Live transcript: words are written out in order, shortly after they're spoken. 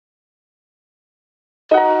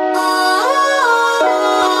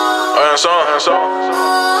Hands on.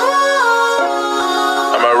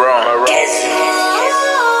 Am I wrong?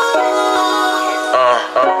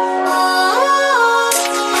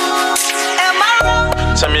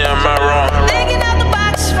 Tell me, am I wrong? Thinking out the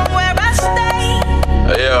box from where I stay.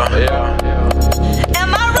 Yeah.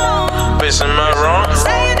 Am I wrong? Bitch, am I wrong?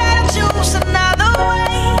 Saying that I choose another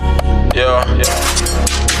way. Yeah.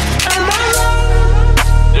 Am I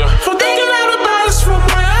wrong? Yeah. For thinking out the box from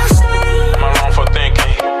where I stay. Am I wrong for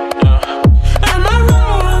thinking? Yeah. Am I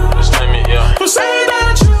wrong? Just tell me, yeah. For saying that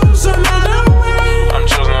I choose another way. I'm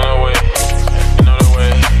choosing another way. Another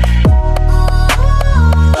way.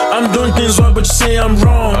 I'm doing things right, but you say I'm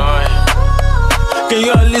wrong. Can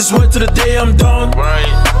you at least wait till the day I'm done? Right.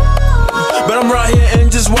 But I'm right here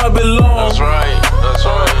and just where I belong. That's right. That's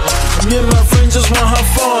right. Me and my friends just wanna have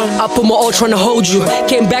fun. I put my all trying to hold you.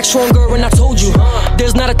 Came back stronger and I told you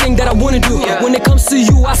there's not a thing that I wouldn't do. When it comes to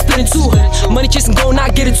you, I spit it too. Money chasing gold, I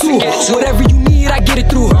get it too. Whatever you need, I get it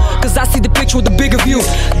through. Cause I see the picture with a bigger view.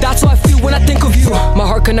 That's how I feel when I think of you. My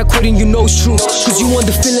heart cannot quit and you know it's true. Cause you want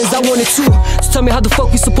the feelings, I want it too. So tell me how the fuck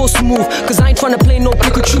we supposed to move. Cause I ain't trying to play no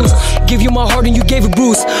pick or choose. Give you my heart and you gave it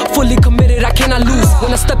bruise. Fully committed, I cannot lose.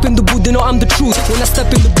 When I step in the booth, they know I'm the truth. When I step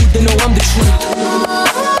in the booth, they know I'm the truth.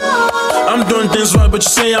 I'm doing things right, but you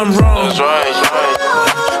say I'm wrong. That's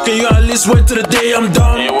right. Can you at least wait till the day I'm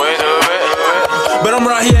done? Can you wait a little bit? But I'm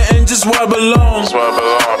right here and just where I belong. That's where I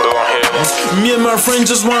belong here. Me and my friends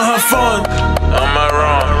just wanna have fun. Am I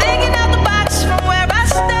wrong? Thinking out the box from where I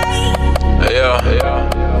stay. Yeah.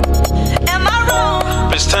 Am I wrong?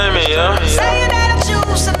 Bitch, tell me, yeah. Saying that I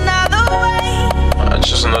choose another way. I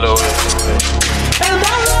choose another way. Am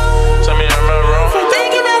I wrong? Tell me, am I wrong?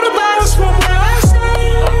 Thinking out the box from where I stay.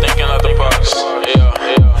 I'm thinking out the box.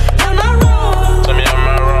 Yeah. Am I wrong? Tell me, am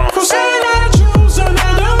I wrong? For saying that I choose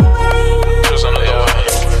another way. Choose another way.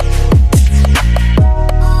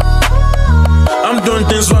 I'm doing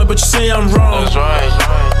things right, but you say I'm wrong. That's right.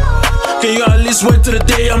 Can you at least wait till the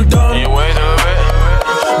day I'm Can done? you wait a little bit?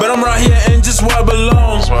 But I'm right here and just where I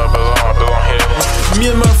belong. That's where I belong here. Me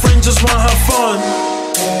and my friends just wanna have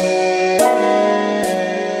fun.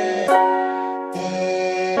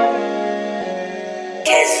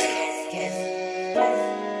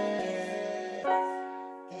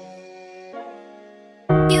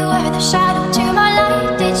 You were the shadow to my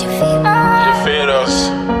light. Did you feel You feel us.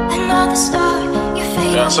 another star? You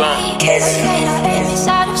fade That's away. all. Fade out every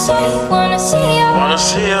side of sight. Wanna see you Wanna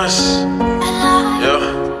see us? alive.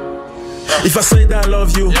 Yeah. If I say that I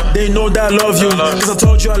love you, they know that I love you. Cause I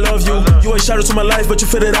told you I love you. You a shadow to my life, but you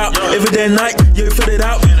fit it out. Every day and night, yeah, you fit it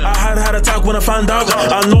out. I had a talk when I found out.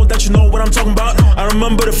 I know that you know what I'm talking about. I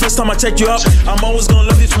remember the first time I checked you up. I'm always gonna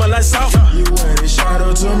love you to my lights out. You were the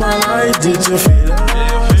shadow to my light. Did you feel it?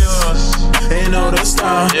 Yeah, you feel us. Ain't no the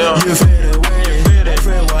star. Yeah. You fade away.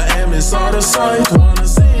 Everywhere I am is out of sight. Wanna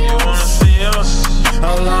see You wanna see us?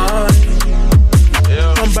 alive.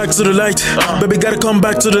 Yeah. Come back to the light, baby, gotta come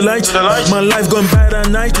back to the light. the light. My life going bad at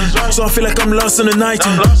night, so I feel like I'm lost in the night.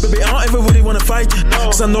 lost. Baby, I don't ever really wanna fight,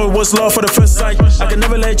 cause I know it was love for the first sight. I can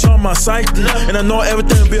never let you on my side, and I know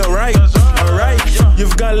everything will be alright. Alright,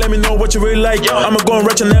 you've gotta let me know what you really like. I'ma go and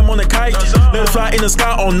write your name on a kite, let it fly in the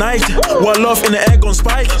sky all night. What love in the air gon'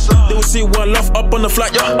 spike. They will see what love up on the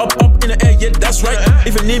flight, up in the air, yeah, that's right.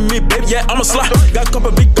 If you need me, baby, yeah, I'ma slide. Got a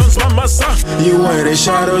couple big guns by my side. You were the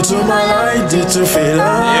shadow to my light, did you feel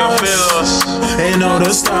it? You feel us. Ain't no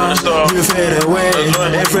the star, you fade away.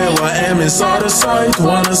 Everywhere I am is out of sight.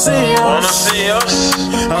 Wanna see Wanna us see us?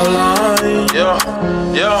 alive. Yeah.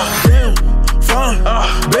 Yeah. Damn, fun,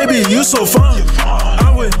 baby, you so fun.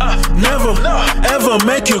 I would never, ever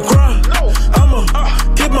make you cry. I'ma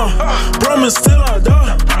keep my promise till I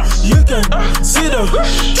die. You can see the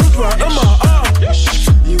truth right in my eyes.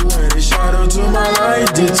 You were the shadow to my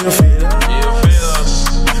light. Did you feel it? You feel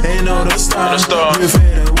us. Ain't no the star, star. you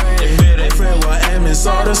fade away. Everywhere I am is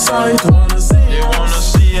out of sight. Wanna see You wanna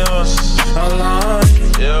see us?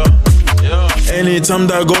 alive. Yeah. Yeah. Anytime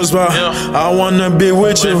that goes by, I wanna be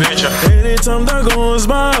with you. Anytime that goes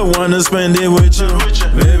by, I wanna spend it with you.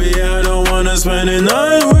 Baby, I don't wanna spend the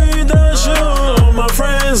night without you. All my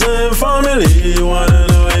friends and family wanna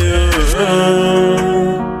know you.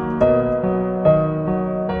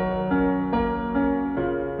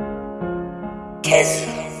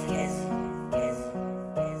 Kiss.